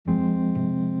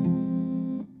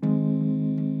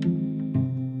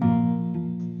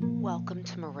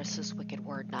to Marissa's Wicked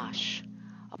Word Nosh,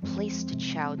 a place to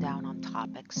chow down on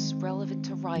topics relevant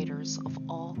to writers of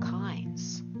all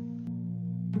kinds.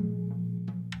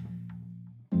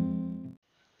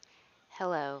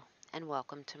 Hello, and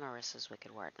welcome to Marissa's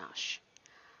Wicked Word Nosh.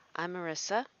 I'm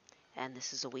Marissa, and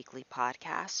this is a weekly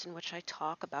podcast in which I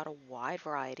talk about a wide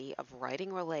variety of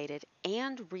writing-related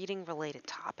and reading-related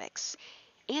topics,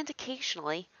 and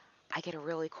occasionally I get a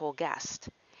really cool guest.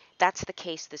 That's the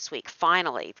case this week,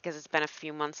 finally, because it's been a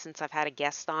few months since I've had a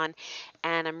guest on,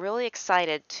 and I'm really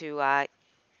excited to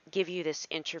give you this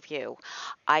interview.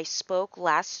 I spoke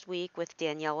last week with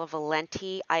Daniela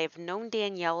Valenti. I have known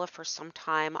Daniela for some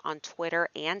time on Twitter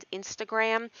and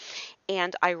Instagram,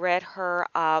 and I read her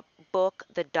book,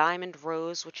 The Diamond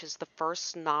Rose, which is the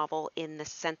first novel in the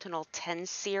Sentinel 10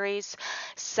 series,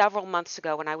 several months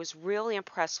ago, and I was really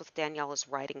impressed with Daniela's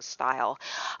writing style.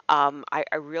 I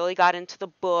really got into the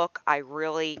book. I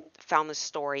really found the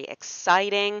story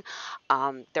exciting.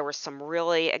 There were some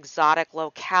really exotic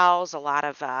locales, a lot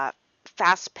of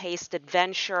fast-paced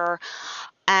adventure,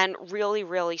 and really,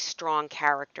 really strong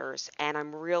characters. And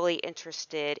I'm really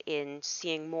interested in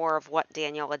seeing more of what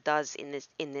Daniela does in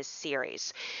this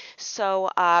series. So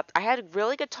I had a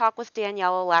really good talk with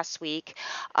Daniela last week.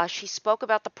 She spoke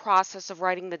about the process of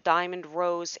writing The Diamond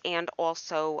Rose and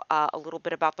also a little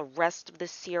bit about the rest of the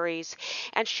series.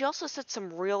 And she also said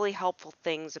some really helpful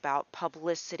things about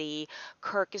publicity,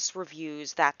 Kirkus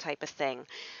reviews, that type of thing.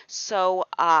 So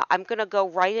I'm going to go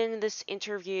right into this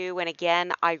interview. And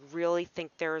again, I really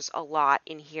think there's a lot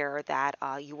in here that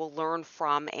you will learn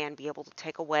from and be able to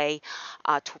take away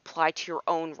to apply to your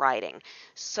own writing.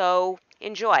 So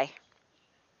enjoy.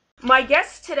 My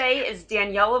guest today is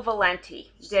Daniela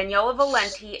Valenti. Daniela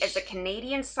Valenti is a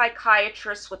Canadian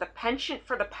psychiatrist with a penchant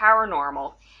for the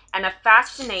paranormal and a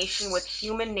fascination with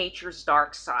human nature's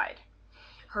dark side.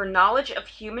 Her knowledge of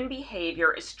human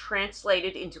behavior is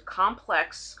translated into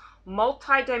complex,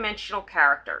 multidimensional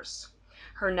characters.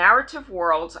 Her narrative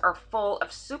worlds are full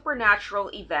of supernatural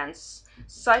events,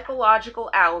 psychological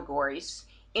allegories,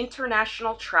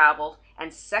 international travel,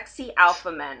 and sexy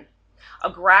alpha men.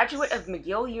 A graduate of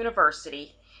McGill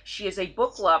University, she is a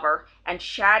book lover and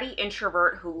chatty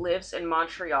introvert who lives in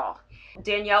Montreal.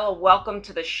 Daniela, welcome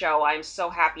to the show. I'm so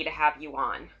happy to have you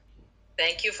on.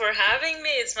 Thank you for having me.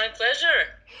 It's my pleasure.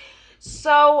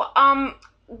 So,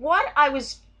 what I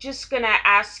was just going to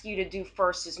ask you to do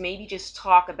first is maybe just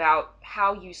talk about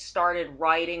how you started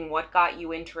writing, what got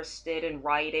you interested in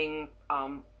writing,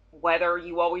 whether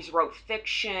you always wrote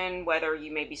fiction, whether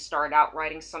you maybe started out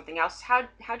writing something else.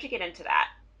 How'd you get into that?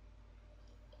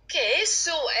 Okay,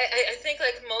 so I think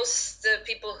like most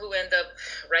people who end up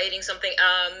writing something,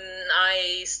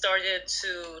 I started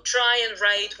to try and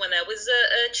write when I was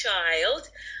a child.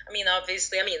 I mean,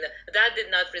 obviously, that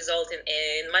did not result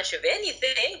in much of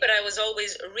anything, but I was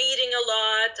always reading a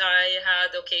lot. I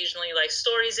had occasionally like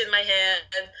stories in my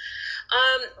head.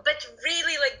 But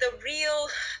really, like the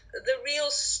real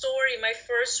story, my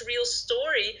first real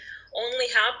story, only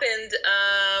happened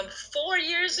 4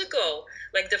 years ago.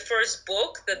 Like the first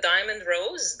book, The Diamond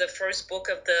Rose, the first book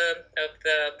of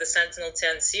the Sentinel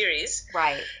 10 series.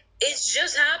 Right. It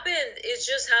just happened.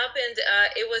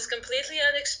 It was completely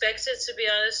unexpected, to be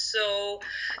honest. So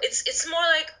it's more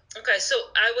like, okay. So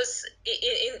I was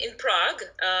in Prague.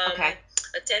 Okay.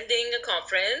 Attending a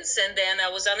conference, and then I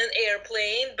was on an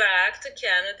airplane back to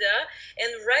Canada,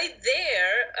 and right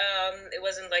there, it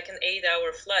wasn't like an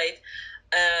 8-hour flight.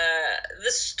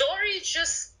 The story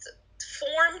just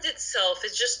formed itself.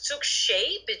 It just took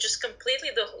shape. It just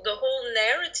completely, the whole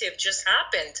narrative just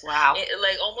happened. Wow.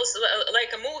 Like almost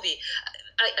like a movie.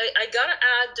 I gotta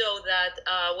add though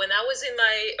that when I was in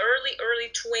my early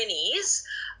 20s,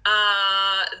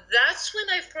 that's when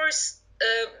I first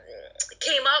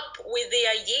came up with the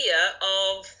idea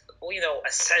of,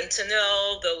 a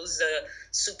sentinel, those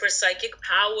super psychic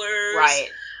powers. Right.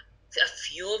 A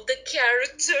few of the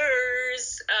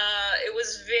characters. It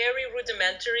was very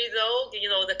rudimentary, though.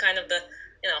 The kind of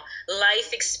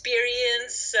life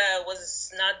experience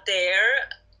was not there.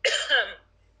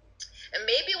 And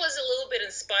maybe it was a little bit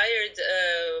inspired.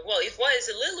 It was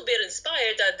a little bit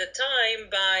inspired at the time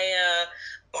by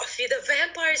Buffy the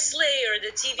Vampire Slayer,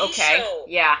 the TV show.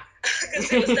 Yeah.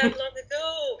 Because it was that long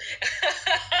ago.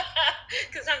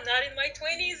 Because I'm not in my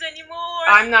 20s anymore.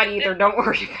 I'm not either. Don't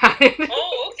worry about it.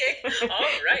 Oh, okay.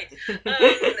 All right.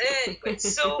 Anyway,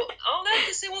 so all that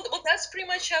to say, well, that's pretty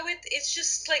much how it's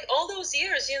just like all those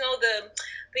years,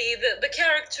 the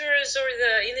characters or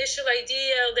the initial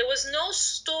idea, there was no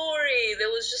story. There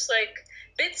was just like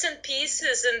bits and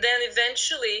pieces, and then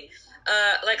eventually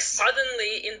like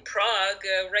suddenly in Prague,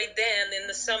 right then in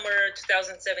the summer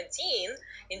 2017,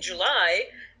 in July,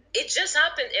 it just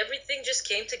happened. Everything just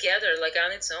came together like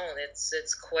on its own.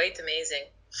 It's quite amazing.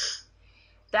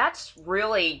 That's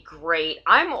really great.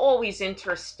 I'm always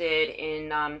interested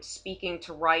in speaking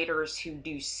to writers who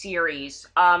do series.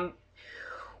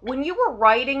 When you were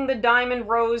writing The Diamond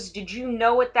Rose, did you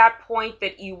know at that point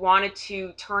that you wanted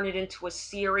to turn it into a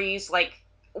series? Like,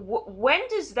 when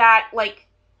does that, like,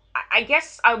 I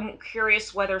guess I'm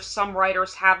curious whether some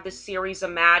writers have the series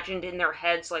imagined in their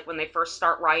heads, like when they first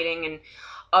start writing, and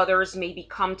others maybe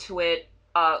come to it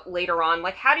later on.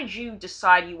 Like, how did you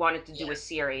decide you wanted to do Yeah. a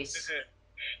series? Mhm.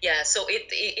 Yeah, so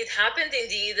it happened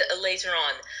indeed later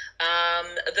on.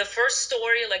 The first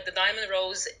story, like the Diamond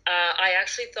Rose, I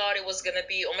actually thought it was gonna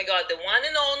be, oh my God, the one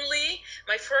and only,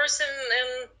 my first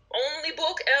and only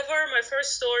book ever, my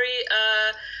first story.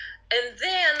 And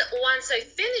then once I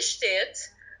finished it,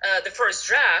 the first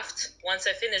draft, once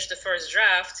I finished the first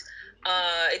draft,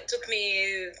 it took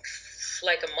me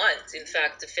like a month, in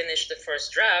fact, to finish the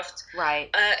first draft. Right,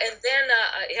 And then,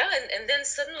 yeah, and then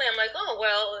suddenly I'm like, oh,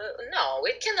 well, no,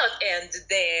 it cannot end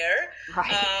there.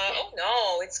 right. Oh,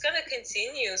 no, it's going to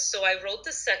continue. So I wrote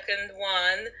the second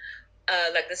one,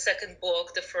 like the second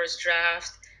book, the first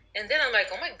draft. And then I'm like,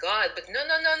 oh my God, but no,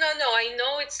 no, no, no, no. I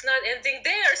know it's not ending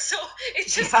there. So it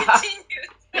just Yeah. continued.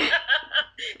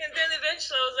 And then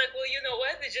eventually I was like, well, you know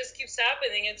what? It just keeps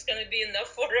happening. It's going to be enough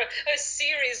for a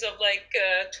series of like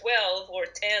 12 or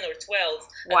 10 or 12.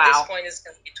 At this Wow. point, it's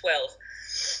going to be 12.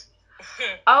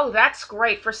 Oh, that's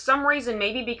great. For some reason,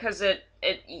 maybe because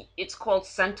it's called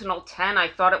Sentinel 10, I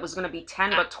thought it was going to be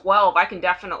 10, but 12. I can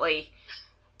definitely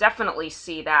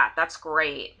see that. That's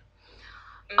great.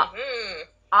 Uh, Mm-hmm.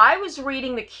 I was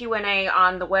reading the Q&A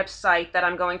on the website that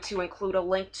I'm going to include a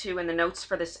link to in the notes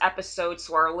for this episode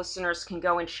so our listeners can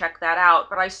go and check that out.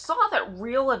 But I saw that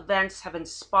real events have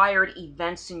inspired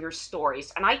events in your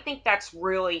stories, and I think that's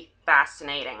really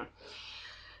fascinating.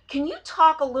 Can you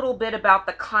talk a little bit about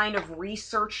the kind of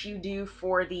research you do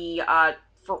for the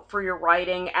for your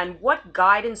writing, and what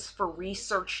guidance for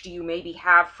research do you maybe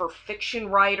have for fiction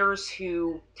writers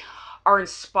who are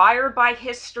inspired by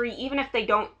history, even if they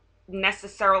don't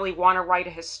necessarily want to write a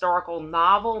historical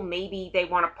novel? Maybe they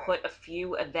want to put a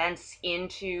few events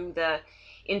into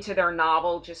their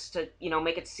novel just to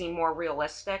make it seem more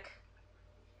realistic.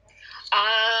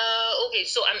 Okay,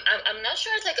 so I'm not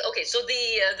sure. It's like, okay, so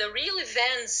the real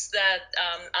events that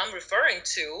I'm referring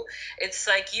to, it's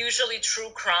like usually true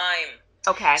crime.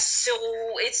 Okay. So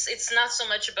it's not so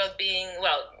much about being,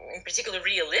 well, in particular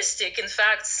realistic. In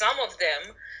fact, some of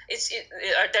them,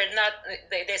 they're not,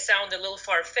 they sound a little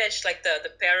far fetched, like the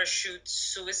parachute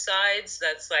suicides.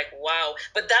 That's like, wow,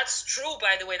 but that's true,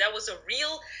 by the way. That was a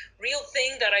real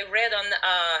thing that I read on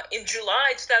in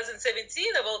July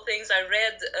 2017. Of all things, I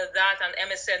read that on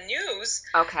MSN News.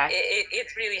 Okay.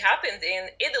 It really happened in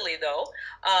Italy, though.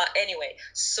 Anyway,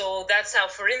 so that's how,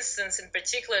 for instance, in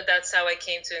particular, that's how I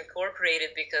came to incorporate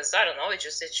it, because I don't know,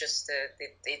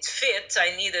 it fit.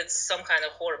 I needed some kind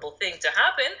of horrible thing to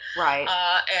happen, Right.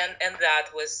 and that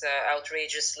was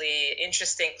outrageously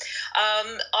interesting.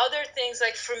 Other things,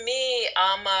 like for me,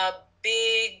 I'm a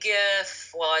big,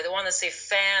 well, I don't want to say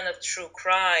fan of true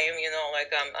crime.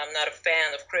 Like I'm not a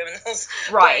fan of criminals,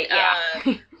 but Right. Yeah.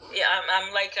 yeah,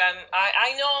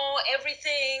 I know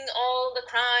everything, all the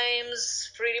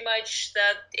crimes, pretty much,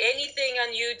 that anything on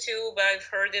YouTube, I've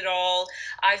heard it all.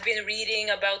 I've been reading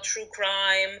about true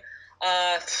crime,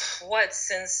 uh,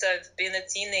 since I've been a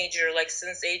teenager, like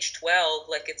since age 12.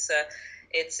 Like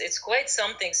it's quite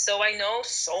something. So I know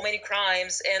so many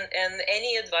crimes, and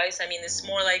any advice, I mean, it's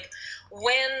more like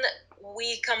when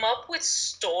we come up with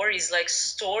stories, like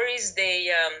stories, they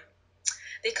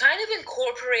kind of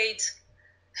incorporate.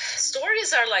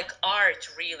 Stories are like art,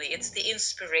 really. It's the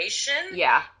inspiration,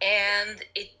 Yeah. and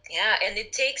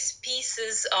it takes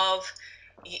pieces of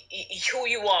who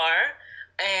you are,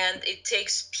 and it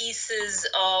takes pieces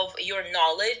of your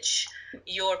knowledge,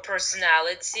 your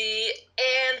personality,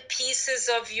 and pieces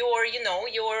of your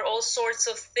all sorts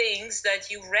of things that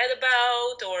you read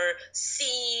about or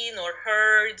seen or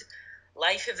heard,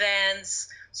 life events.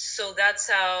 So that's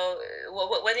how,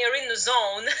 when you're in the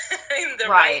zone, in the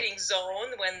Right. writing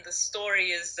zone, when the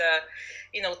story is,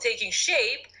 taking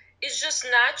shape, it just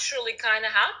naturally kind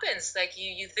of happens. Like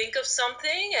you think of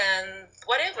something, and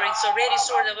whatever, it's already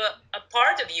sort of a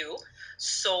part of you.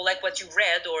 So like what you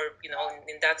read, or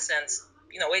in that sense,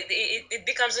 it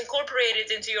becomes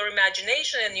incorporated into your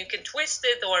imagination, and you can twist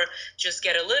it or just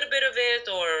get a little bit of it,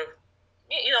 or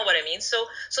you know what I mean. So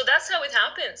that's how it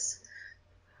happens.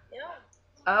 Yeah.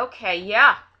 Okay,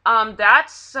 yeah.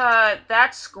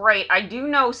 That's great. I do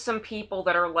know some people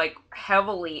that are like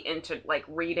heavily into like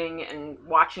reading and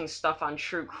watching stuff on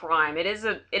true crime. It is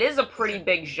a pretty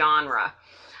big genre.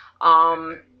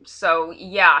 So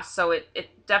yeah, so it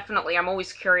definitely, I'm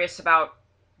always curious about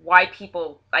why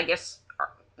people, I guess,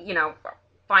 you know,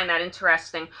 find that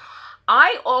interesting.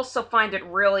 I also find it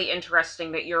really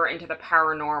interesting that you're into the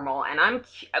paranormal, and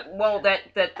well,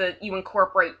 that you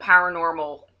incorporate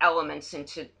paranormal elements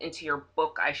into your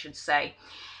book, I should say.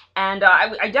 And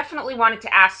I definitely wanted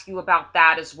to ask you about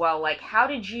that as well. Like, how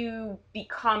did you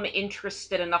become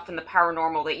interested enough in the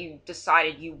paranormal that you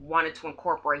decided you wanted to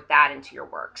incorporate that into your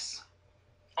works?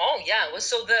 Oh yeah, well,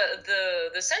 so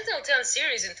the Sentinel 10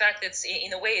 series, in fact, it's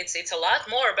in a way it's a lot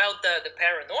more about the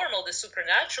paranormal, the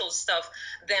supernatural stuff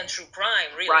than true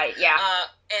crime, really. Right. Yeah.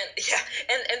 And yeah,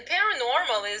 and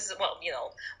paranormal is, well,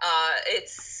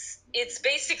 it's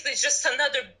basically just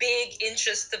another big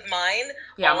interest of mine,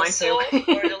 Yeah. Mine too. also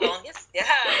for the longest. Yeah,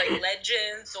 like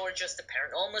legends or just the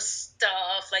paranormal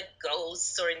stuff, like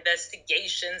ghosts or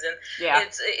investigations, and Yeah.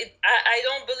 I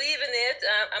don't believe in it.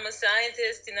 I'm a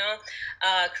scientist,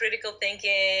 critical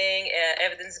thinking,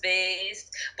 evidence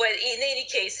based. But in any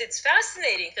case, it's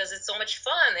fascinating because it's so much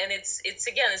fun, and it's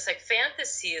again, it's like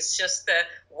fantasy. It's just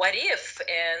what if,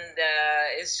 and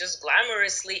it's just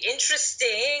glamorously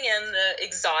interesting and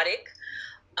exotic.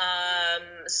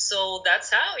 So that's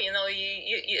how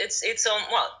it's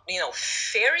well,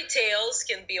 fairy tales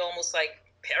can be almost like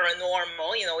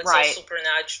paranormal. It's all Right.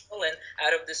 supernatural and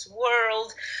out of this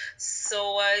world.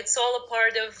 So it's all a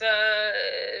part of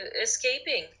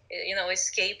escaping.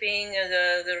 Escaping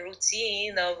the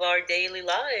routine of our daily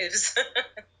lives.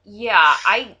 Yeah,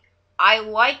 I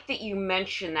like that you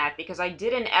mentioned that because I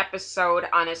did an episode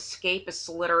on escapist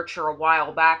literature a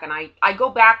while back, and I go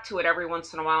back to it every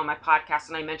once in a while on my podcast,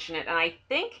 and I mention it, and I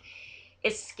think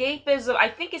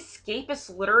escapist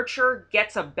literature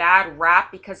gets a bad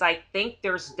rap because I think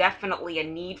there's definitely a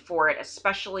need for it,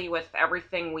 especially with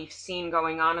everything we've seen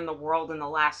going on in the world in the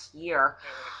last year.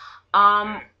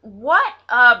 What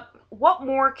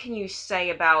more can you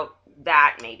say about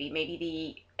that? Maybe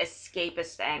the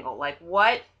escapist angle.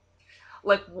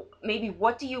 Maybe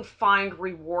what do you find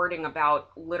rewarding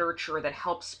about literature that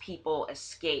helps people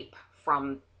escape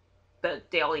from the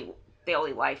daily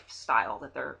lifestyle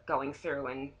that they're going through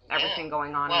and Yeah. everything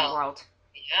going on in the Well, world?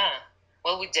 yeah.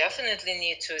 Well, we definitely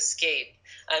need to escape.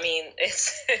 I mean,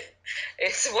 it's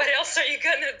it's what else are you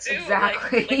gonna do? Like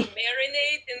Exactly.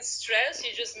 marinate in stress?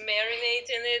 You just marinate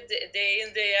in it day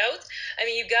in day out. I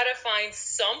mean, you gotta find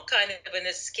some kind of an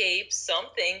escape,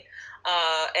 something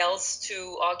else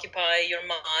to occupy your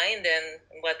mind and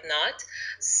whatnot.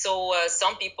 So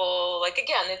some people, like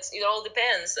again, it all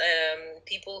depends.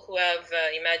 People who have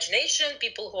imagination,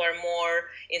 people who are more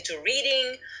into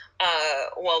reading,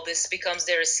 well, this becomes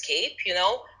their escape.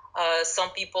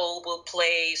 Some people will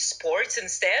play sports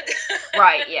instead.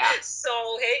 Right. Yeah.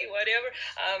 So hey, whatever.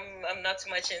 I'm not too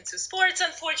much into sports,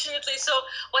 unfortunately. So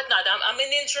whatnot. I'm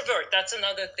an introvert. That's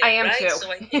another I thing, am right? too.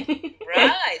 So I think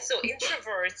right. So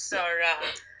introverts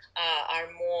are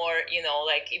more,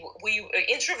 like we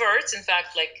introverts. In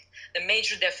fact, like the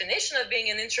major definition of being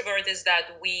an introvert is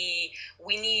that we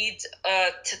need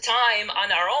time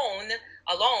on our own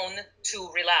alone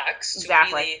to relax, to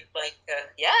Exactly. really like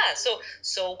yeah. So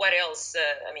what else?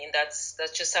 I mean, that's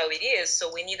just how it is.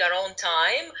 So we need our own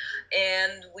time,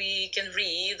 and we can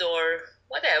read or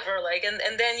whatever, like, and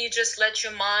then you just let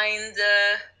your mind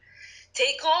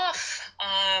take off.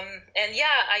 And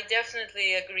yeah, I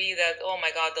definitely agree that, oh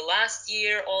my God, the last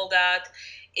year, all that,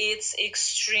 it's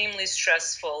extremely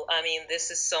stressful. I mean, this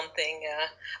is something,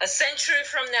 a century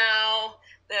from now,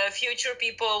 the future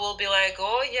people will be like,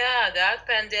 oh yeah, that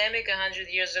pandemic 100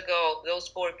 years ago, those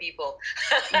poor people.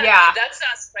 Yeah. That's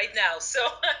us right now. So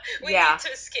we Yeah. need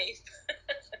to escape.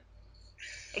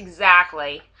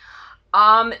 Exactly.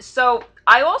 So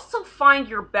I also find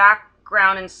your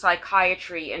background in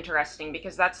psychiatry interesting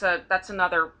because that's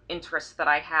another interest that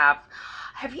I have.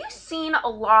 Have you seen a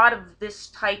lot of this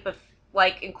type of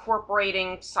like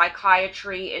incorporating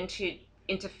psychiatry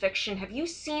into fiction? Have you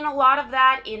seen a lot of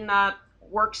that in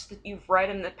works that you've read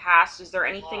in the past? Is there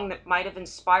anything Wow. that might have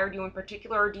inspired you in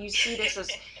particular, or do you see this as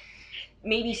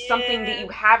maybe something that Yeah, you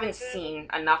haven't seen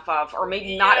enough of, or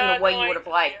maybe not in the yeah, way no, you would have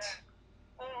liked?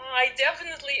 I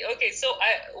definitely okay. So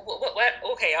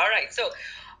okay, all right. So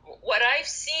what I've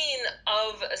seen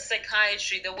of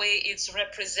psychiatry, the way it's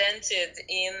represented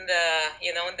in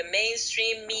the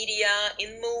mainstream media,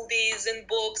 in movies, in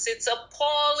books, it's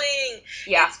appalling.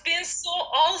 Yeah. It's been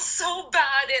all so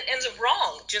bad and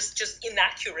wrong, just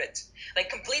inaccurate, like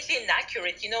completely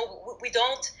inaccurate. We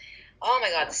don't. oh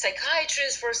my God, the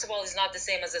psychiatrist, first of all, is not the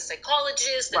same as a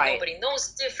psychologist, and Right. nobody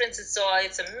knows the difference. It's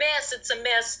a mess. It's a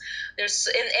mess.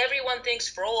 And everyone thinks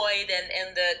Freud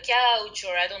and the couch,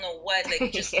 or I don't know what,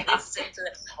 like just Yeah. listen to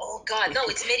that. Oh God, no,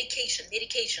 it's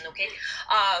medication, okay?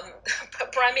 Um,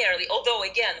 Primarily, although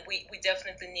again, we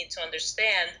definitely need to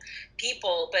understand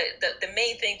people, but the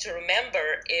main thing to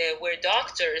remember, we're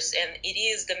doctors, and it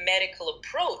is the medical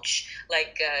approach.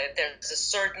 Like there's a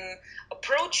certain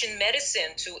approach in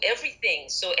medicine to everything.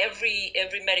 So every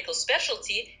medical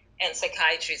specialty, and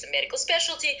psychiatry is a medical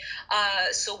specialty.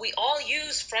 So we all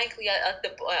use, frankly,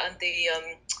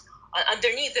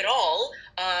 underneath it all,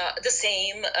 the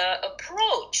same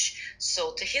approach.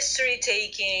 So to history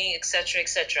taking, etc.,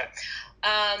 etc.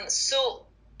 So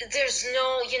there's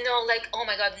no, like, oh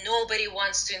my God, nobody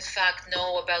wants to, in fact,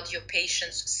 know about your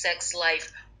patient's sex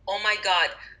life. Oh my God,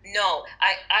 no.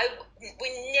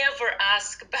 We never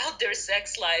ask about their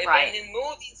sex life. Right. And in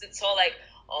movies, it's all like,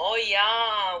 oh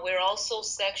yeah, we're also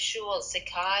sexual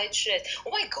psychiatrists.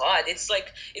 Oh my God, it's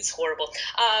like, it's horrible.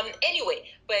 Anyway,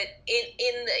 but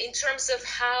in terms of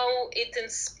how it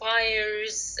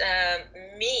inspires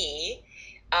me,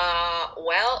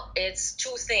 well, it's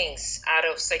two things out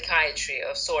of psychiatry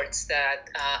of sorts that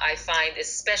I find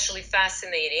especially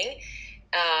fascinating.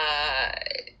 Uh,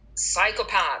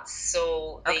 Psychopaths,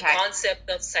 so the Okay. concept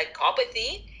of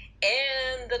psychopathy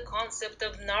and the concept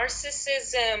of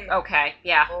narcissism. Okay.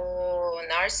 Yeah. Oh,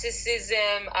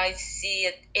 narcissism! I see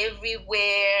it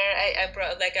everywhere.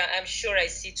 I'm sure I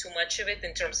see too much of it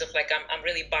in terms of, like, I'm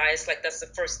really biased. Like, that's the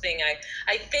first thing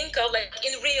I think of, like,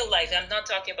 in real life. I'm not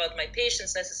talking about my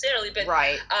patients necessarily, but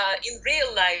Right. in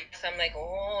real life, I'm like,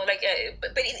 oh, like,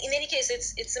 but in any case,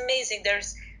 it's amazing.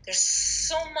 There's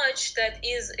so much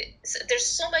there's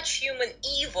so much human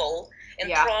evil and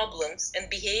Yeah. problems and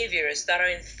behaviors that are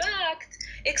in fact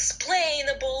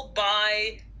explainable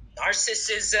by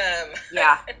narcissism.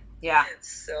 Yeah. Yeah.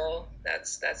 So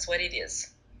that's what it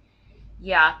is.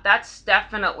 Yeah. That's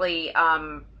definitely.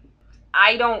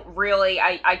 I don't really.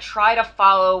 I try to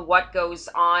follow what goes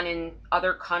on in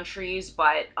other countries,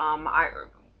 but I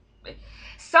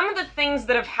some of the things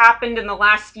that have happened in the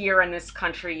last year in this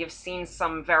country, you've seen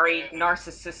some very Mhm.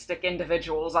 narcissistic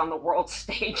individuals on the world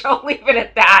stage. I'll leave it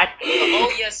at that.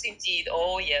 Oh yes, indeed.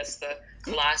 Oh yes, the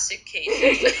classic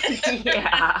cases.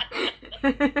 Yeah.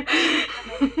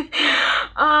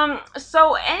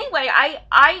 So anyway,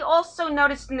 I also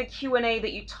noticed in the Q&A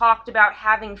that you talked about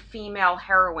having female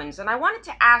heroines, and I wanted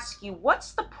to ask you,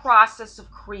 what's the process of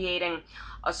creating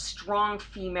a strong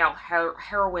female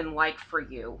heroine like for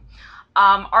you?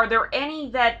 Are there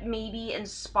any that maybe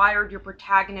inspired your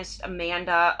protagonist,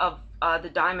 Amanda, of the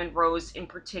Diamond Rose in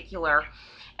particular?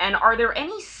 And are there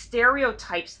any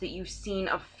stereotypes that you've seen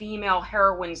of female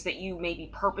heroines that you maybe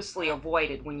purposely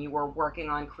avoided when you were working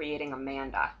on creating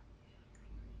Amanda?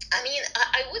 I mean,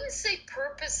 I wouldn't say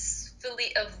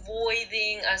purposefully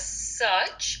avoiding as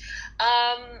such.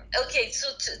 Okay, so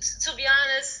to be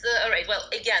honest, all right, well,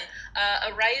 again,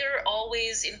 a writer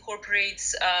always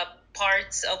incorporates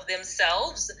parts of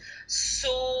themselves.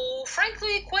 So,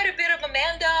 frankly, quite a bit of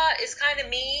Amanda is kind of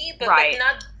me, but Right.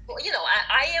 not.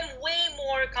 I am way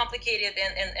more complicated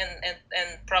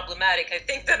and problematic, I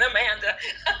think, than Amanda.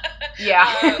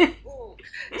 Yeah. Ooh,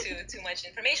 too much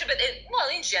information, but well,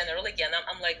 in general, again,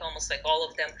 I'm like almost like all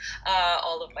of them,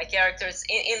 all of my characters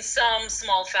in some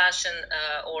small fashion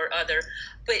or other.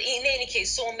 But in any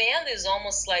case, so Amanda is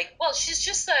almost like, well, she's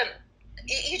just a.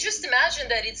 You just imagine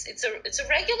that it's a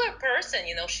regular person.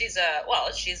 She's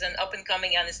an up and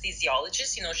coming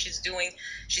anesthesiologist.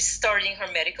 She's starting her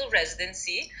medical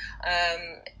residency,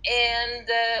 and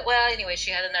well, anyway, she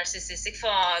had a narcissistic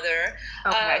father.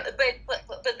 Okay.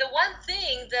 But the one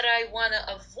thing that I want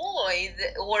to avoid,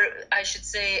 or I should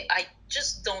say, I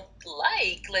just don't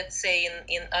like, let's say,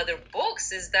 in other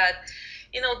books, is that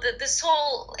this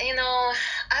whole,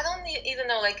 I don't even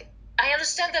know, like, I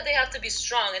understand that they have to be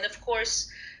strong, and of course,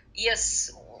 yes,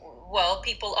 well,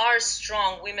 people are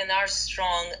strong, women are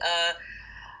strong,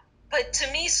 but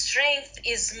to me, strength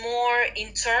is more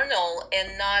internal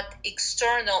and not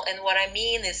external. And what I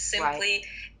mean is Right. simply,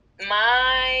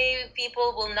 my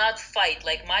people will not fight.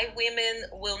 Like, my women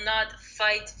will not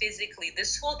fight physically.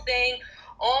 This whole thing,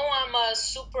 oh, I'm a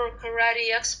super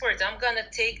karate expert. I'm gonna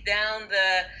take down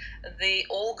the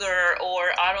ogre,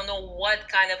 or I don't know what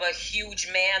kind of a huge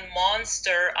man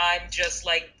monster. I'm just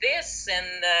like this,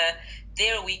 and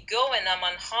there we go, and I'm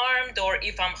unharmed. Or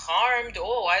if I'm harmed,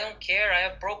 oh, I don't care. I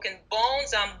have broken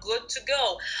bones. I'm good to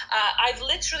go. I've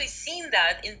literally seen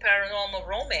that in paranormal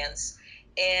romance,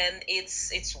 and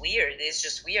it's weird. It's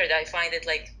just weird. I find it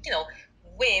like,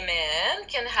 women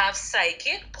can have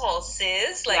psychic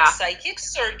pulses, like Yeah. psychic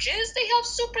surges. They have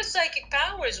super psychic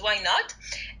powers. Why not?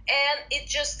 And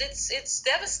it's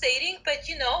devastating, but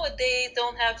they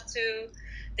don't have to.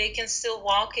 They can still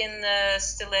walk in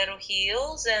stiletto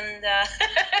heels and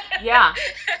Yeah.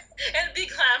 and be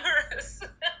glamorous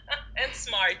and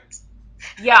smart.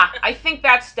 Yeah, I think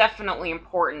that's definitely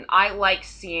important. I like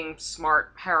seeing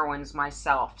smart heroines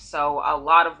myself, so a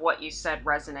lot of what you said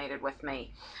resonated with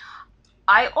me.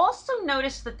 I also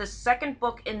noticed that the second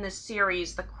book in this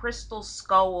series, The Crystal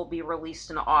Skull, will be released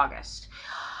in August.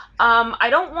 I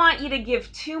don't want you to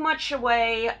give too much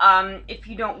away if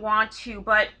you don't want to,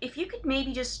 but if you could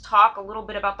maybe just talk a little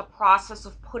bit about the process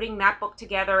of putting that book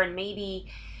together and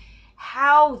maybe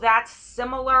how that's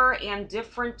similar and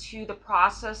different to the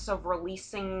process of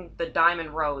releasing the Diamond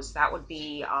Rose, that would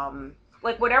be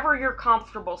like whatever you're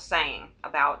comfortable saying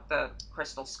about the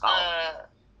Crystal Skull. Uh,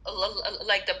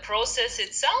 like the process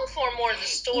itself, or more the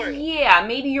story? Yeah,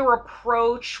 maybe your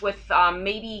approach with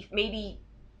maybe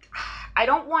I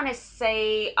don't want to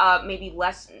say maybe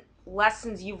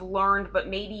lessons you've learned, but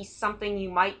maybe something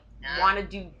you might Yeah. want to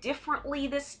do differently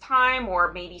this time,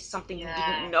 or maybe something you Yeah.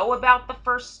 didn't know about with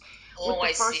Oh, the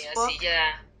I see. first I see. book.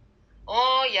 Yeah.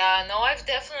 Oh, yeah. No, I've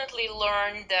definitely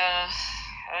learned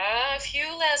a few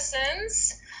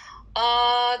lessons.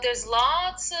 There's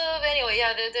lots of anyway.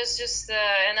 Yeah, there's just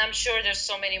and I'm sure there's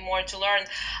so many more to learn.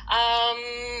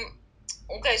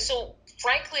 Okay, so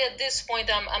frankly, at this point,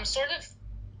 I'm sort of.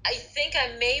 I think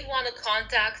I may want to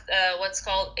contact what's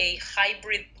called a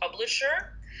hybrid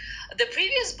publisher. The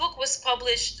previous book was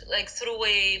published like through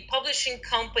a publishing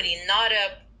company, not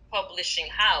a publishing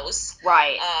house,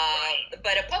 Right.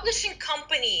 but a publishing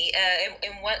company.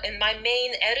 And my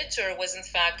main editor was in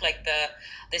fact like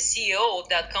the CEO of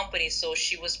that company. So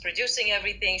she was producing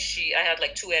everything. I had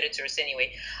like two editors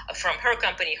anyway, from her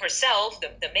company herself,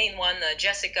 the main one,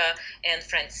 Jessica, and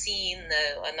Francine,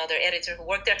 another editor who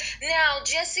worked there. Now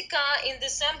Jessica, in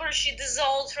December, she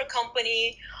dissolved her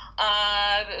company.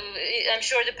 I'm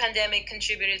sure the pandemic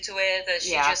contributed to it.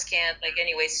 She Yeah. just can't. Like,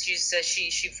 anyways,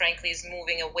 she frankly is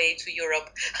moving away to Europe.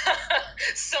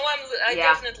 So I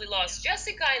Yeah. definitely lost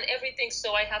Jessica and everything.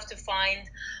 So I have to find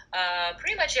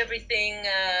pretty much everything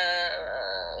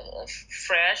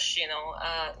fresh,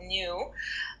 new.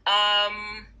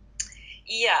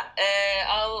 Yeah,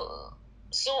 I'll.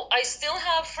 So I still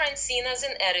have Francine as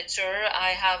an editor.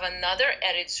 I have another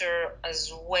editor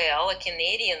as well, a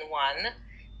Canadian one,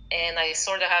 and I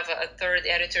sort of have a third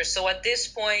editor. So at this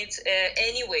point,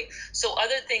 anyway, so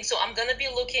other things. So I'm gonna be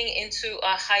looking into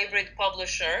a hybrid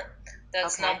publisher.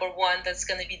 That's Okay. number one. That's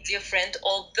gonna be different.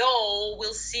 Although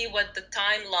we'll see what the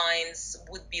timelines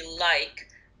would be like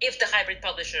if the hybrid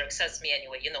publisher accepts me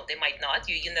anyway. They might not.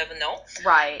 You never know.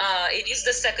 Right. It is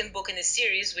the second book in the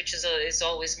series, which is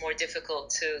always more difficult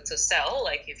to sell.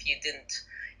 Like if you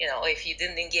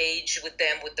didn't engage with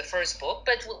them with the first book,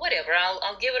 but whatever,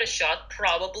 I'll give it a shot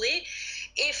probably.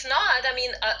 If not, I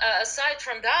mean, aside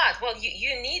from that, well,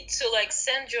 you need to like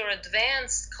send your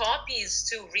advanced copies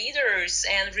to readers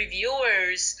and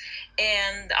reviewers,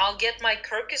 and I'll get my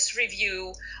Kirkus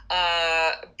review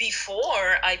before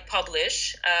I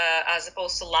publish, as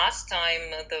opposed to last time.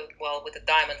 With the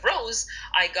Diamond Rose,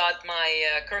 I got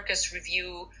my Kirkus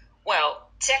review. Well,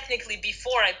 technically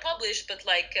before I published, but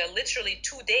like literally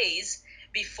 2 days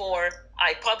before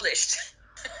I published.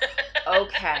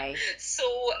 Okay. So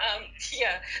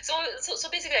yeah, so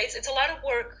basically, it's a lot of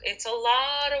work. It's a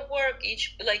lot of work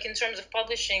each, like in terms of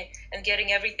publishing and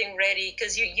getting everything ready,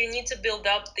 because you need to build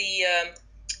up the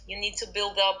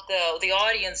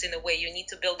audience in a way. You need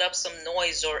to build up some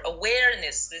noise, or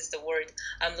awareness is the word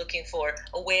I'm looking for.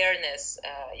 Awareness.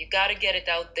 You got to get it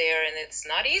out there, and it's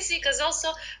not easy, because also,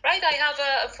 right, I have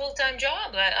a full-time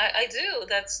job. I do.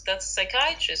 That's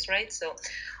psychiatrist, right? So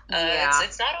Yeah.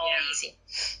 it's not all easy.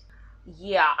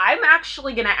 Yeah, I'm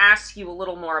actually going to ask you a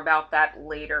little more about that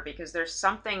later because there's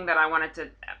something that I wanted to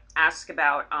ask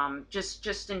about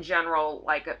just in general,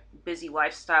 like a busy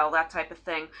lifestyle, that type of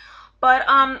thing. But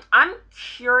I'm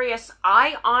curious.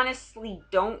 I honestly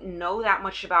don't know that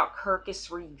much about Kirkus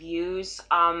reviews.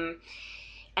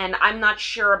 And I'm not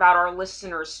sure about our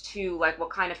listeners too, like what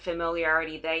kind of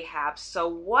familiarity they have. So,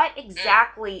 what Mm.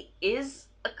 exactly is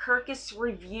a Kirkus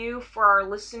review for our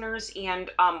listeners, and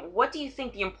what do you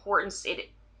think the importance it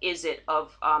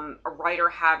of a writer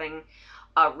having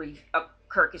a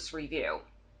Kirkus review?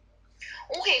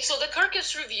 Okay, so the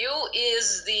Kirkus review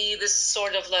is this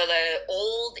sort of the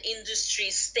old industry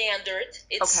standard.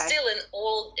 It's Okay. still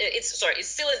it's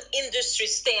still an industry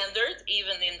standard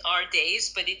even in our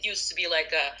days, but it used to be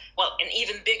like an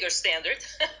even bigger standard.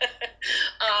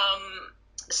 um,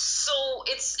 So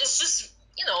it's just,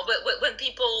 when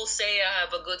people say I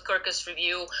have a good Kirkus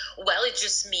review, well, it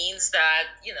just means that,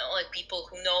 like, people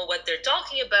who know what they're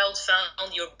talking about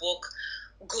found your book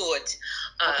good.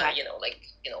 Okay. Like,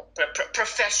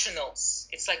 professionals.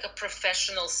 It's like a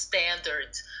professional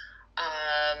standard.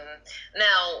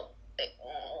 Now,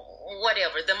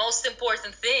 whatever, the most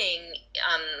important thing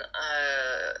on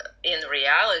in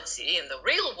reality, in the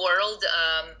real world,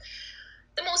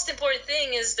 the most important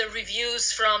thing is the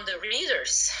reviews from the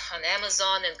readers on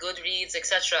Amazon and Goodreads,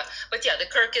 etc. But yeah, the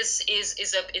Kirkus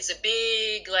is a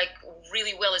big, like,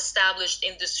 really well established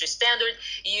industry standard.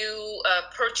 You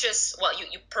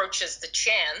you purchase the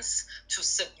chance to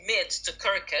submit to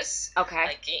Kirkus, Okay.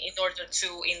 like, in order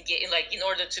to engage, like, in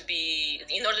order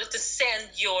to send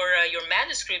your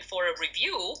manuscript for a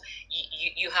review.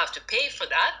 You have to pay for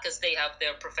that because they have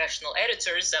their professional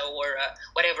editors or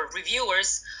whatever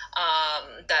reviewers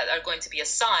that are going to be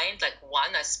assigned. Like,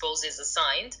 one, I suppose, is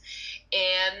assigned,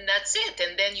 and that's it.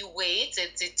 And then you wait.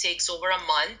 It takes over a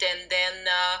month, and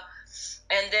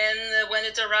then when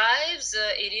it arrives,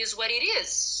 it is what it is.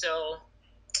 So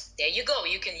there you go.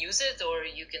 You can use it, or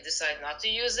you can decide not to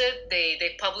use it.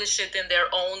 They publish it in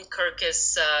their own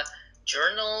Kirkus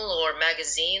journal or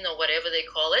magazine or whatever they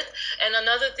call it. And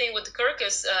another thing with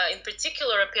Kirkus, in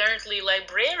particular, apparently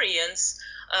librarians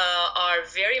are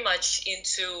very much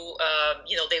into,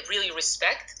 they really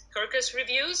respect Kirkus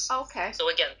reviews. Okay. So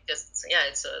again, because yeah,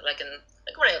 it's like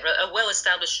whatever, a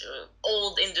well-established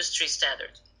old industry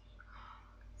standard.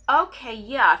 Okay,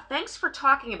 yeah. Thanks for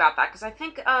talking about that because I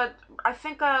think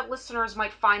listeners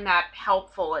might find that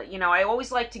helpful. I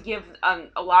always like to give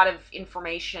a lot of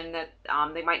information that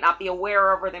they might not be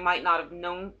aware of or they might not have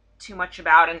known too much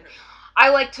about, and I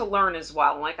like to learn as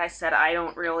well. Like I said, I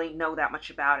don't really know that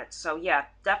much about it, so yeah,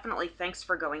 definitely. Thanks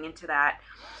for going into that.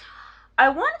 I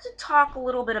wanted to talk a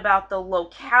little bit about the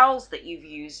locales that you've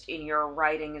used in your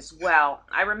writing as well.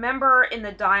 I remember in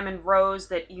the Diamond Rose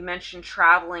that you mentioned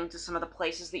traveling to some of the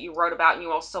places that you wrote about, and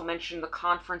you also mentioned the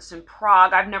conference in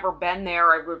Prague. I've never been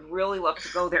there. I would really love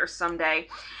to go there someday.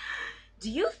 Do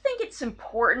you think it's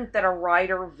important that a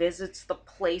writer visits the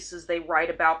places they write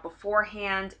about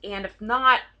beforehand? And if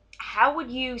not, how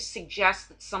would you suggest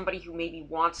that somebody who maybe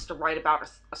wants to write about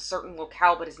a certain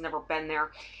locale but has never been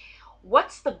there,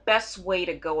 what's the best way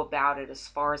to go about it as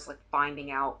far as like finding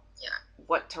out Yeah.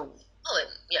 what to? Well,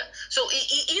 yeah. So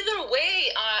either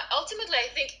way, ultimately, I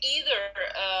think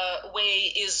either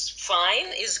way is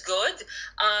fine, is good.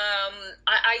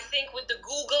 I think with the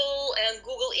Google and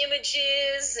Google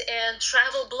Images and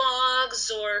travel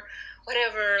blogs or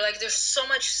whatever, like, there's so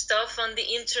much stuff on the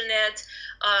internet.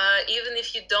 Even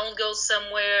if you don't go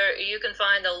somewhere, you can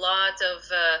find a lot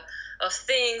of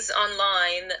things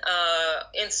online.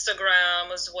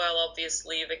 Instagram as well,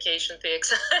 obviously, vacation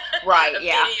pics, Right,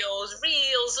 yeah. videos,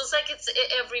 reels. It's like it's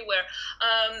everywhere.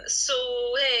 So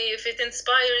hey, if it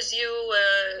inspires you,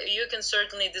 you can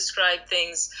certainly describe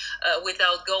things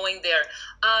without going there.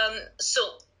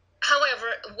 So. However,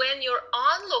 when you're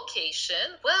on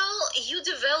location, well, you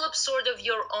develop sort of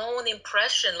your own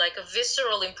impression, like a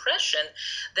visceral impression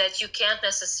that you can't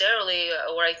necessarily,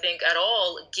 or I think at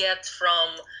all, get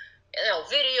from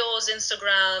videos,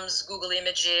 Instagrams, Google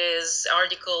Images,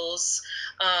 articles.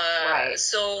 Right.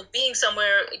 So being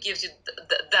somewhere gives you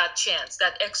that chance,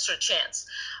 that extra chance.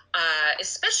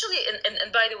 Especially,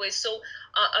 and by the way, so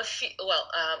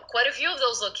quite a few of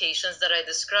those locations that I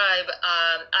describe,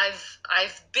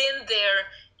 I've been there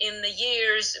in the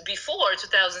years before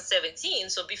 2017,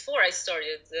 so before I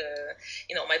started,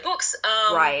 my books.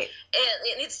 Right.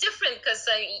 And it's different because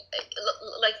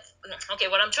like, okay,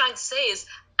 what I'm trying to say is,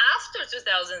 after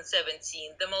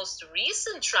 2017, the most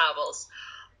recent travels,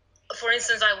 for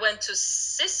instance, I went to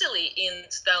Sicily in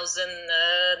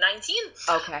 2019.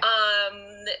 Okay.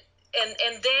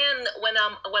 And then when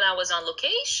I was on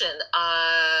location,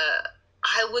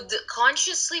 I would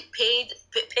consciously pay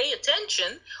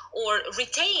attention or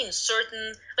retain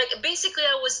certain, like, basically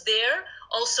I was there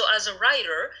also as a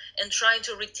writer and trying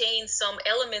to retain some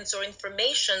elements or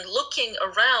information, looking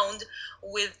around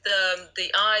with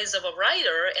the eyes of a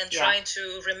writer and Yeah. trying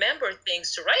to remember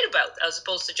things to write about, as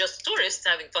opposed to just tourists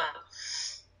having fun.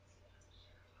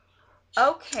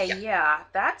 Okay, Yeah. yeah.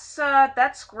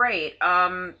 That's great.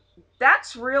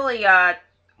 That's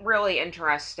really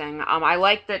interesting. I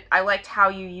liked how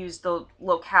you used the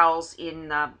locales in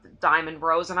Diamond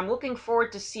Rose, and I'm looking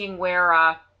forward to seeing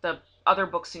where the other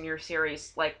books in your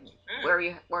series, like where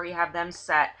you have them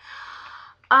set.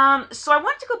 So I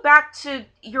want to go back to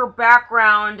your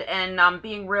background and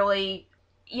being really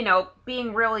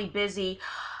busy.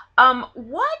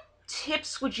 What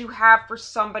tips would you have for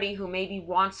somebody who maybe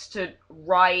wants to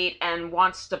write and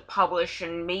wants to publish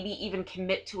and maybe even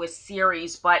commit to a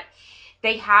series, but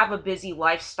they have a busy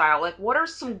lifestyle? Like, what are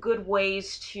some good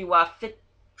ways to fit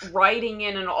writing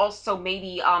in, and also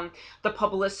maybe the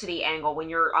publicity angle when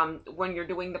you're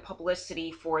doing the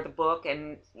publicity for the book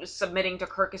and submitting to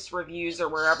Kirkus Reviews or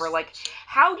wherever? Like,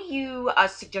 how do you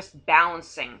suggest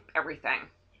balancing everything?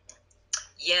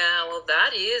 Yeah, well,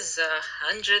 that is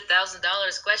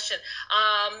 $100,000 question.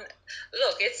 Um,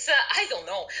 Look, it's I don't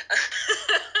know.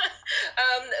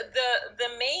 The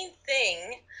main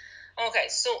thing. Okay,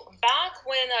 so back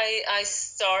when I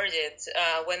started,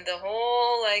 when the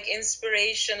whole like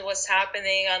inspiration was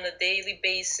happening on a daily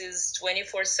basis,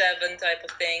 24/7 type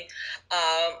of thing,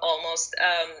 almost,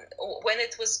 when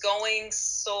it was going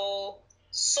so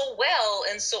well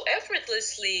and so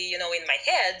effortlessly, in my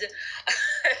head.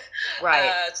 Right.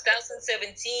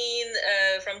 2017,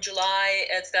 from July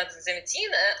 2017,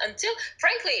 until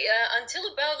frankly, until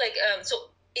about like,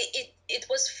 so it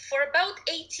was for about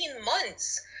 18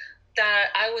 months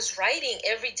that I was writing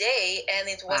every day, and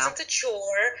it Wow. wasn't a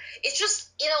chore. It just,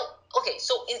 okay,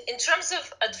 so in terms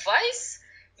of advice,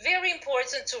 very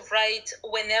important to write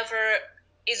whenever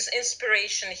is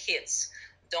inspiration hits.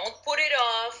 Don't put it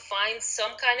off. Find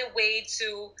some kind of way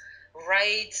to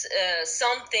write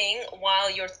something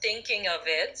while you're thinking of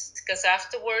it, because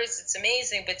afterwards it's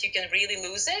amazing, but you can really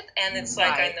lose it. And it's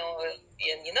like, I Right. know,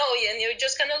 and you're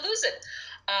just gonna lose it.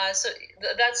 So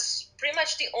that's pretty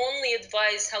much the only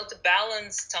advice, how to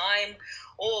balance time.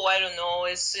 Oh, I don't know.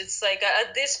 It's like,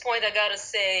 at this point, I gotta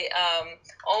say,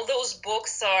 all those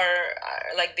books are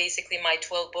like basically my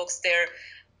 12 books. They're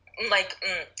like,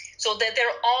 so that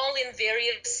they're all in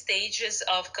various stages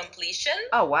of completion.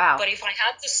 Oh, wow. But if I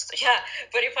had to, yeah,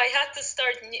 but if I had to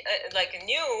start like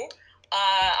new,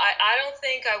 I don't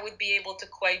think I would be able to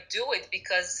quite do it,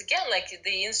 because again, like,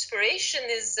 the inspiration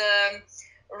is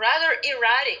rather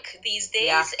erratic these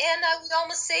Yeah. days, and I would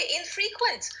almost say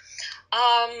infrequent.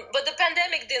 But the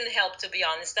pandemic didn't help, to be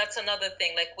honest. That's another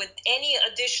thing. Like, with any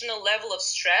additional level of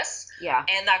stress Yeah.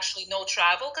 and actually no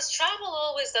travel, because travel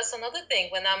always, that's another thing.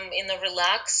 When I'm in a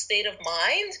relaxed state of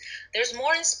mind, there's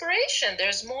more inspiration.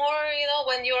 There's more,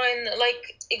 when you're in like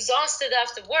exhausted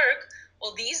after work.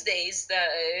 Well, these days,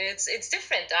 it's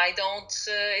different. I don't.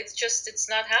 It's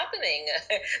not happening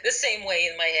the same way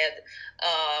in my head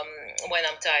when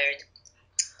I'm tired.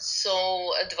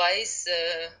 So, advice,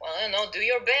 well, I don't know, do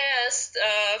your best,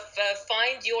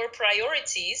 find your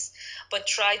priorities, but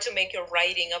try to make your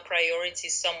writing a priority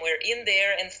somewhere in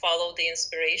there and follow the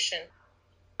inspiration.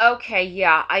 Okay,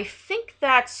 yeah, I think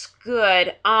that's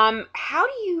good. How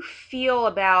do you feel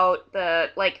about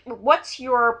what's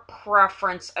your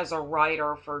preference as a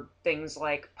writer for things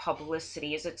like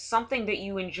publicity? Is it something that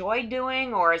you enjoy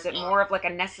doing, or is it more of like a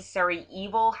necessary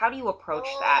evil? How do you approach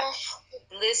that? Oh,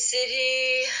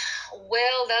 publicity.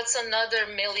 Well, that's another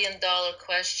 $1 million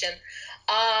question.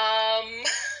 Um,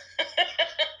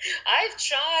 I've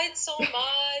tried so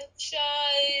much.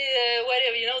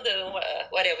 Whatever,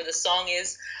 whatever the song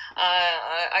is.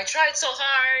 I tried so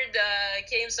hard.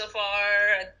 Came so far.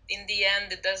 In the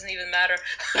end, it doesn't even matter.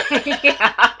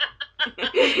 Yeah.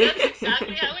 That's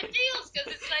exactly how it feels,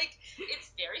 because it's like,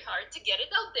 it's very hard to get it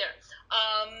out there.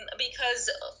 Because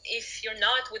if you're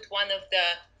not with one of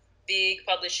the big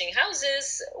publishing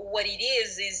houses, what it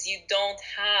is you don't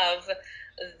have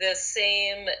the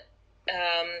same,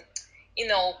 um,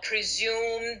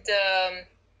 presumed.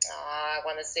 I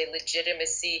want to say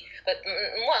legitimacy, but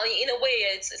well, in a way,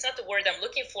 it's not the word I'm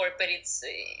looking for, but it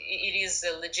is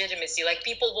a legitimacy. Like,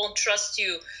 people won't trust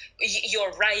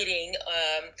your writing,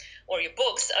 or your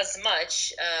books as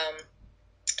much.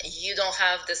 You don't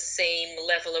have the same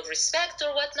level of respect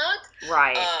or whatnot.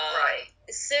 Right. Right.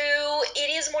 So it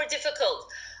is more difficult.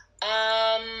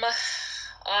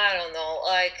 I don't know.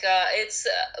 Like, it's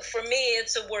for me,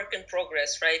 it's a work in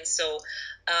progress, right? So,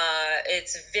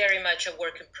 it's very much a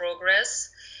work in progress.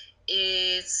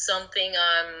 It's something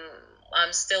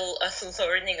I'm still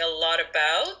learning a lot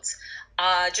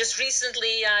about. Just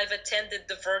recently, I've attended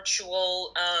the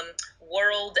virtual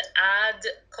World Ad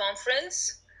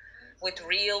Conference with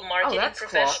real Oh, marketing that's cool.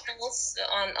 professionals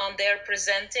on there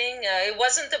presenting. It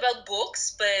wasn't about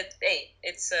books, but hey,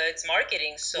 it's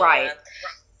marketing. So, Right.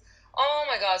 Oh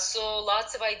my God, so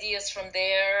lots of ideas from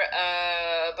there,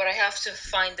 but I have to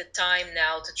find the time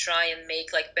now to try and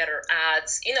make like better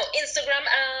ads. Instagram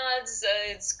ads,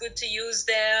 it's good to use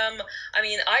them. I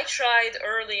mean, I tried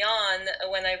early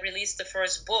on when I released the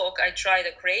first book, I tried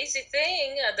a crazy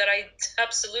thing that I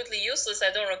absolutely useless,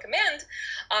 I don't recommend.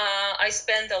 I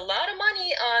spent a lot of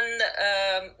money on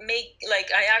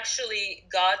I actually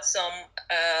got some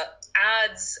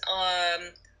ads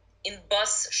in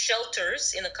bus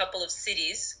shelters in a couple of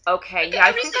cities. Okay, yeah, A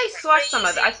I think I really saw some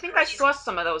of I crazy, think I crazy. saw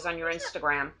some of those on your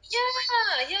Instagram.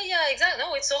 Yeah, exactly.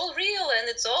 No, it's all real and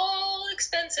it's all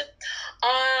expensive.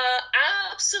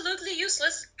 Absolutely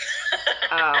useless.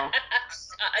 Oh,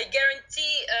 I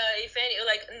guarantee, if any,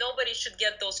 like nobody should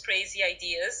get those crazy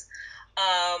ideas.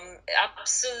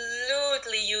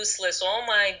 Absolutely useless. Oh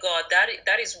my God,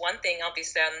 that is one thing.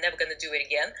 Obviously, I'm never gonna do it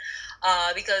again,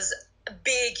 because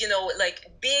big, like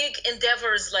big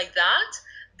endeavors like that,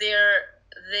 they're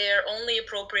they're only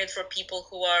appropriate for people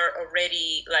who are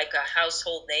already like a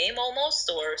household name almost,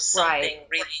 or right. something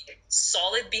really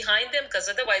solid behind them, because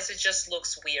otherwise it just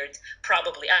looks weird.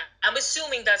 Probably, I'm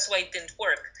assuming that's why it didn't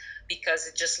work, because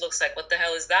it just looks like, what the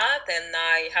hell is that, and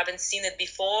I haven't seen it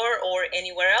before or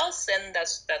anywhere else, and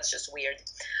that's just weird.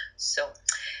 So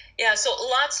yeah, so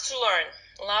lots to learn.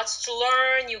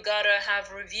 You gotta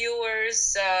have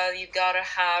reviewers, you gotta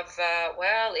have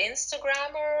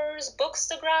Instagrammers,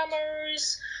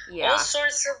 bookstagrammers, all Yeah.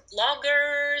 sorts of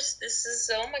bloggers. This is,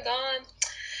 oh my God.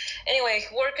 Anyway,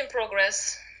 work in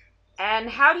progress. And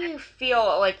how do you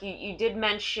feel, like you did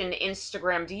mention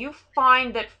Instagram? Do you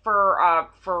find that for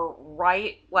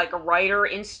like a writer,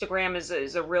 Instagram is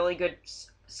a really good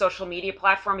social media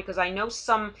platform? Because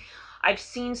I've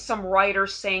seen some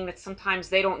writers saying that sometimes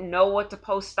they don't know what to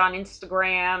post on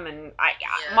Instagram, and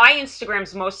Yeah. my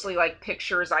Instagram's mostly like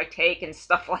pictures I take and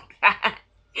stuff like that.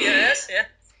 Yes, yeah.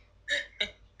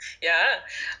 Yeah.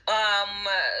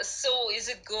 So is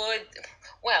it good?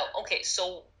 Well, okay.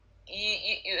 So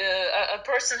a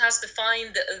person has to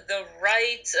find the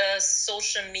right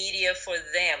social media for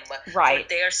them, for Right.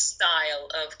 their style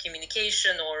of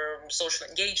communication or social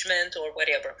engagement or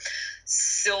whatever.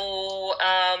 So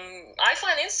I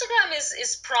find Instagram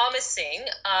is promising.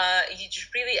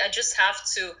 I just have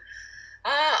to.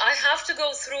 I have to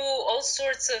go through all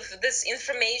sorts of this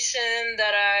information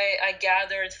that I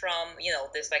gathered from,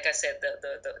 this, like I said,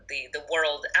 the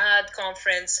World Ad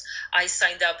Conference. I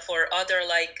signed up for other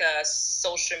like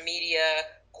social media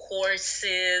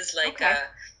courses, like Okay.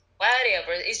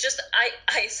 whatever. It's just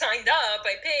I signed up,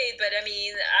 I paid, but I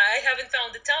mean, I haven't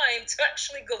found the time to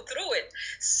actually go through it.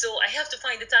 So I have to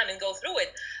find the time and go through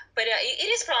it. But it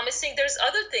is promising. There's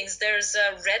other things. There's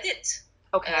Reddit.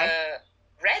 Okay. Uh,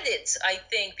 Reddit, I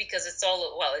think, because it's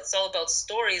all about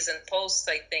stories and posts,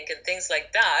 I think, and things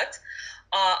like that.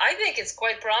 I think it's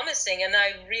quite promising, and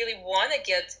I really want to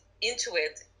get into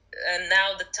it. And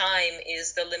now the time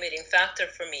is the limiting factor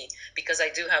for me, because I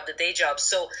do have the day job.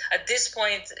 So at this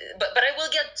point, but I will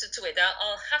get to it.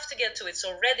 I'll have to get to it. So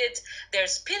Reddit,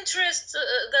 there's Pinterest.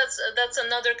 That's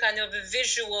another kind of a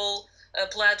visual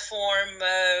platform.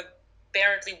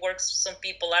 Apparently works for some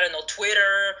people. I don't know,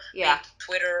 Twitter, Yeah. maybe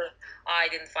Twitter. I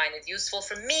didn't find it useful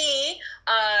for me,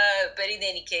 but in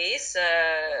any case,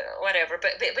 whatever.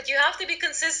 But you have to be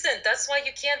consistent. That's why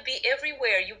you can't be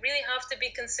everywhere. You really have to be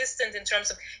consistent in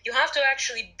terms of, you have to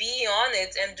actually be on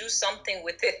it and do something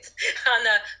with it on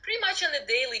a pretty much on a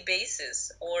daily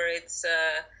basis, or it's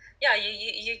yeah,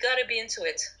 you got to be into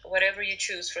it, whatever you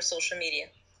choose for social media.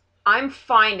 I'm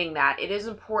finding that it is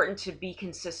important to be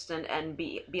consistent and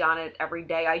be on it every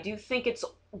day. I do think it's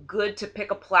good to pick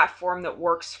a platform that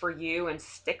works for you and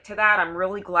stick to that. I'm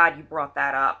really glad you brought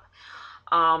that up.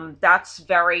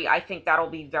 I think that'll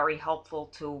be very helpful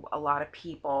to a lot of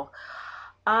people.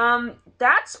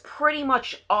 That's pretty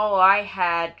much all I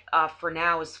had for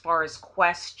now as far as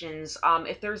questions.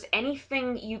 If there's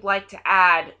anything you'd like to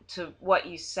add to what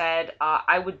you said,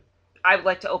 I would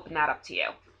like to open that up to you.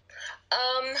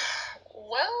 Um,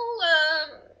 well,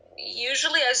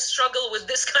 usually I struggle with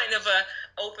this kind of a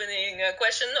opening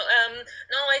question.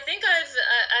 No, I think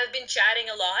I've been chatting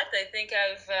a lot. I think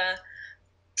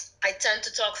I tend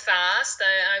to talk fast.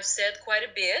 I've said quite a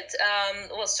bit.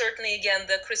 Well, certainly, again,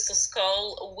 the Crystal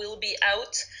Skull will be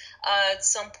out at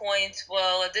some point.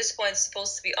 Well, at this point, it's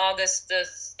supposed to be August the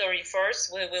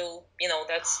 31st. We will,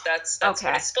 that's what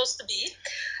Okay. it's supposed to be.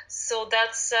 So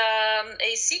that's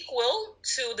a sequel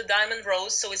to The Diamond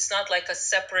Rose. So it's not like a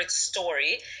separate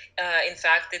story. In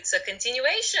fact, it's a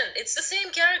continuation. It's the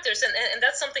same characters, and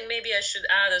that's something maybe I should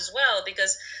add as well,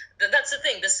 because that's the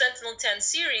thing. The Sentinel 10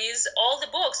 series, all the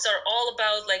books are all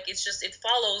about, like, it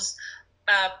follows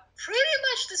Pretty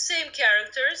much the same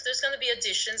characters. There's going to be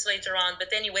additions later on,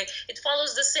 but anyway, it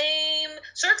follows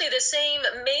certainly the same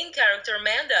main character,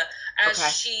 Amanda, as Okay.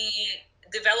 she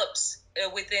develops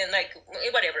within, like,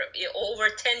 whatever, over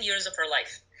 10 years of her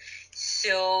life.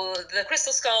 So the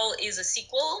Crystal Skull is a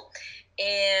sequel,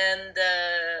 and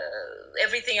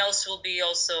everything else will be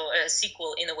also a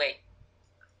sequel in a way.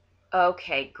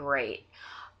 Okay, great.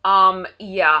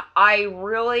 Yeah, I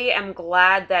really am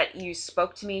glad that you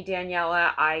spoke to me,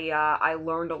 Daniela. I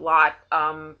learned a lot.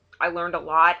 I learned a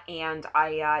lot, and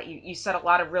you said a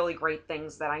lot of really great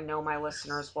things that I know my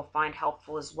listeners will find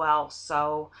helpful as well.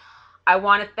 So I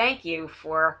want to thank you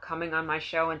for coming on my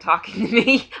show and talking to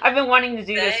me. I've been wanting to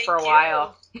do this for a Thank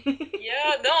while. you.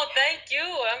 Yeah, no, thank you.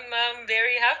 I'm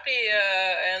very happy,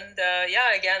 and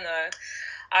yeah, again,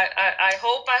 I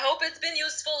hope it's been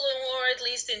useful or at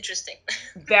least interesting.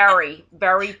 Very,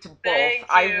 very to both. Thank you.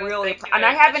 Thank you And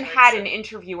I very much, haven't had Marissa. an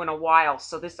interview in a while,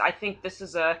 so I think this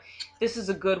is a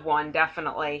good one,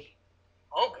 definitely.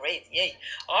 Oh, great! Yay!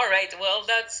 All right. Well,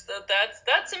 that's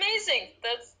amazing.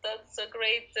 That's a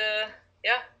great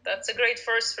yeah. That's a great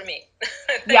first for me.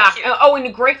 Yeah. Thank you. Oh, and a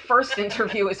great first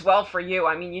interview as well for you.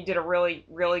 I mean, you did a really,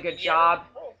 really good Yeah. job.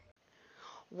 Oh,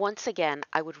 Once again,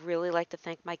 I would really like to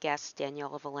thank my guest,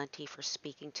 Daniela Valenti, for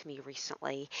speaking to me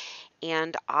recently.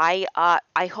 And I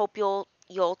hope you'll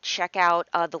check out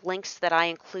the links that I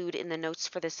include in the notes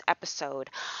for this episode.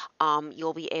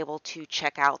 You'll be able to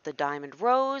check out the Diamond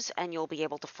Rose, and you'll be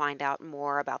able to find out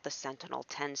more about the Sentinel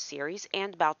 10 series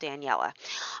and about Daniela.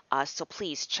 So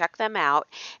please check them out.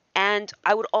 And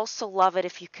I would also love it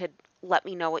if you could let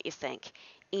me know what you think.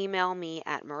 Email me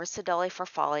at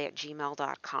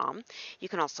marissadelifarfalle@gmail.com. You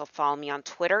can also follow me on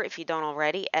Twitter if you don't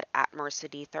already at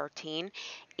marissad13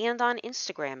 and on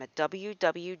Instagram at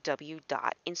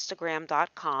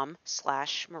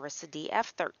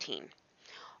www.instagram.com/marissadf13.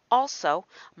 Also,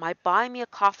 my Buy Me a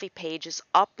Coffee page is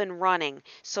up and running,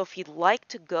 so if you'd like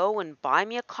to go and buy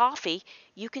me a coffee,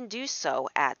 you can do so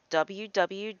at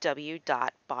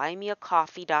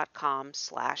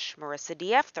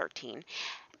www.buymeacoffee.com/marissadf13.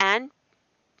 And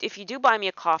if you do buy me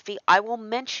a coffee, I will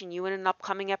mention you in an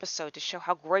upcoming episode to show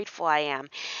how grateful I am.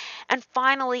 And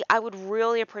finally, I would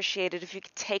really appreciate it if you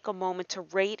could take a moment to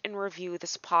rate and review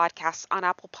this podcast on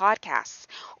Apple Podcasts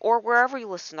or wherever you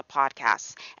listen to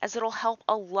podcasts, as it'll help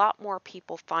a lot more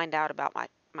people find out about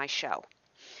my show.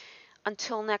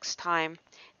 Until next time,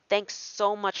 thanks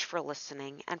so much for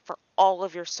listening and for all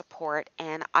of your support.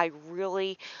 And I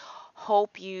really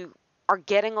hope you are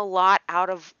getting a lot out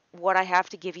of what I have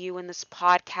to give you in this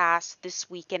podcast this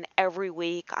week and every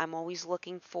week. I'm always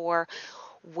looking for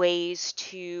ways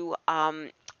to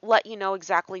let you know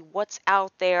exactly what's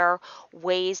out there,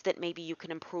 ways that maybe you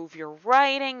can improve your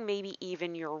writing, maybe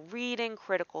even your reading,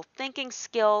 critical thinking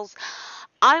skills.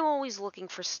 I'm always looking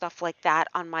for stuff like that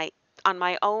on my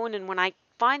own, and when I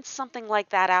find something like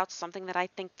that out, something that I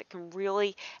think that can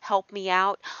really help me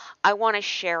out, I want to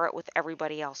share it with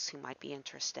everybody else who might be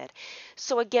interested.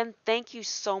 So again, thank you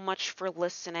so much for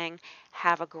listening.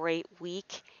 Have a great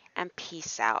week and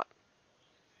peace out.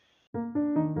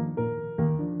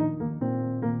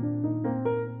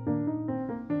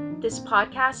 This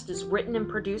podcast is written and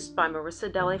produced by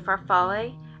Marissa Delle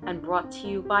Farfalle and brought to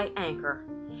you by Anchor.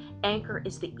 Anchor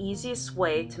is the easiest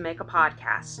way to make a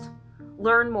podcast.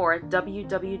 Learn more at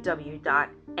www.anchor.fm.